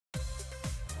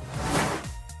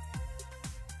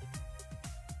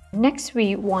Next,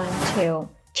 we want to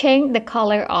change the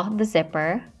color of the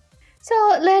zipper.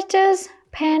 So let's just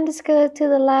pan the skirt to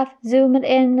the left, zoom it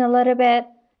in a little bit.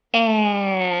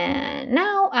 And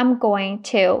now I'm going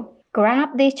to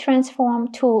grab the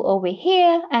transform tool over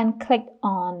here and click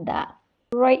on that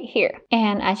right here.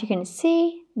 And as you can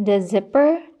see, the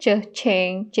zipper just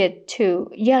changed it to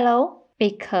yellow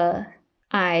because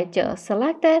I just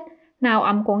selected. Now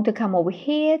I'm going to come over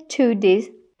here to this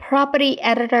property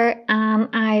editor and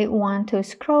I want to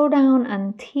scroll down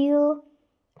until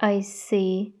I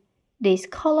see this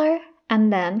color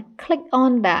and then click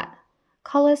on that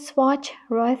color swatch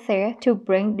right there to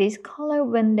bring this color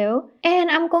window. And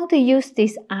I'm going to use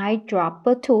this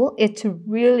eyedropper tool. It's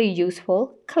really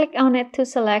useful. Click on it to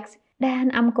select.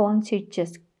 Then I'm going to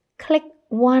just click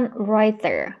one right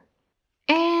there.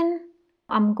 And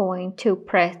I'm going to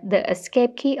press the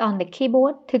escape key on the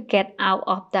keyboard to get out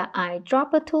of the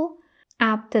eyedropper tool.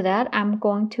 After that, I'm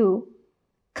going to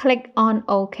click on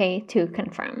OK to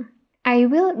confirm. I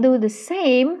will do the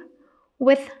same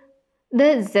with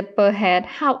the zipper head.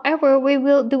 However, we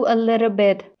will do a little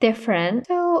bit different.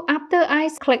 So after I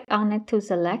click on it to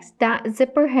select that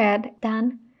zipper head,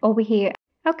 then over here.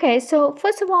 Okay, so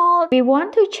first of all, we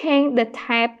want to change the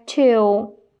type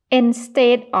to,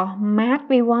 instead of matte,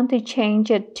 we want to change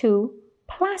it to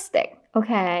plastic.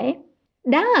 Okay,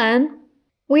 then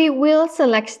we will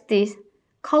select this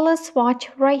color swatch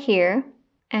right here.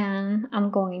 And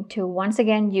I'm going to once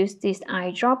again use this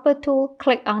eyedropper tool,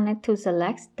 click on it to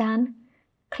select, then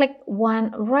click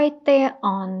one right there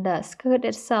on the skirt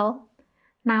itself.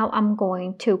 Now I'm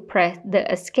going to press the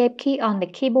escape key on the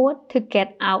keyboard to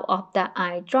get out of the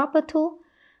eyedropper tool.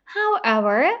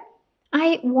 However,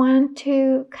 I want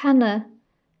to kind of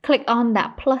click on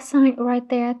that plus sign right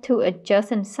there to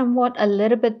adjust and somewhat a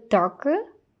little bit darker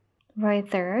right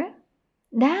there.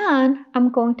 Then I'm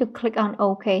going to click on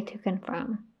OK to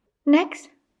confirm. Next,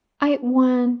 I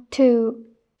want to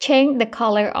change the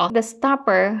color of the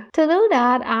stopper. To do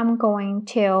that, I'm going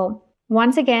to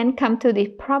once again come to the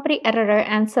property editor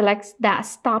and select that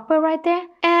stopper right there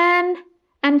and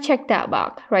uncheck that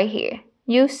box right here.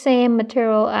 Use same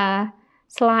material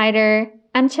slider,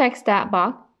 uncheck that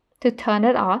box to turn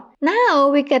it off. Now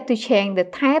we get to change the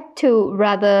type to,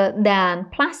 rather than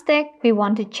plastic, we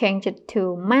want to change it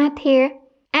to matte here.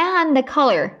 And the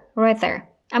color right there.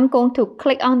 I'm going to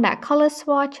click on that color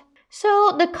swatch.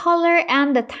 So the color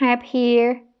and the type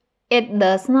here, it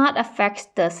does not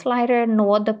affect the slider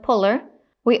nor the puller.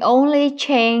 We only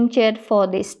change it for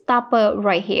the stopper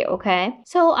right here, okay?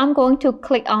 So I'm going to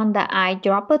click on the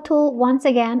eyedropper tool once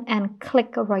again and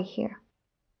click right here.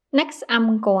 Next,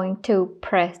 I'm going to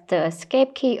press the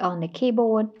escape key on the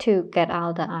keyboard to get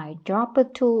out the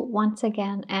eyedropper tool once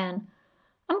again. And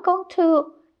I'm going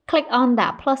to click on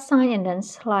that plus sign and then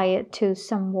slide it to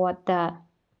somewhat that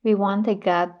we want to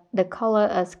get the color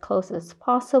as close as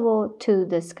possible to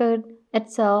the skirt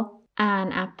itself.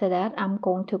 And after that, I'm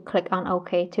going to click on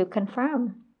OK to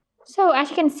confirm. So as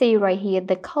you can see right here,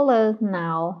 the color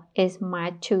now is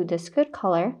matched to the skirt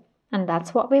color, and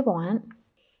that's what we want.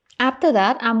 After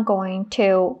that, I'm going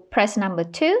to press number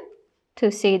 2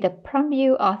 to see the front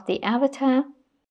view of the avatar.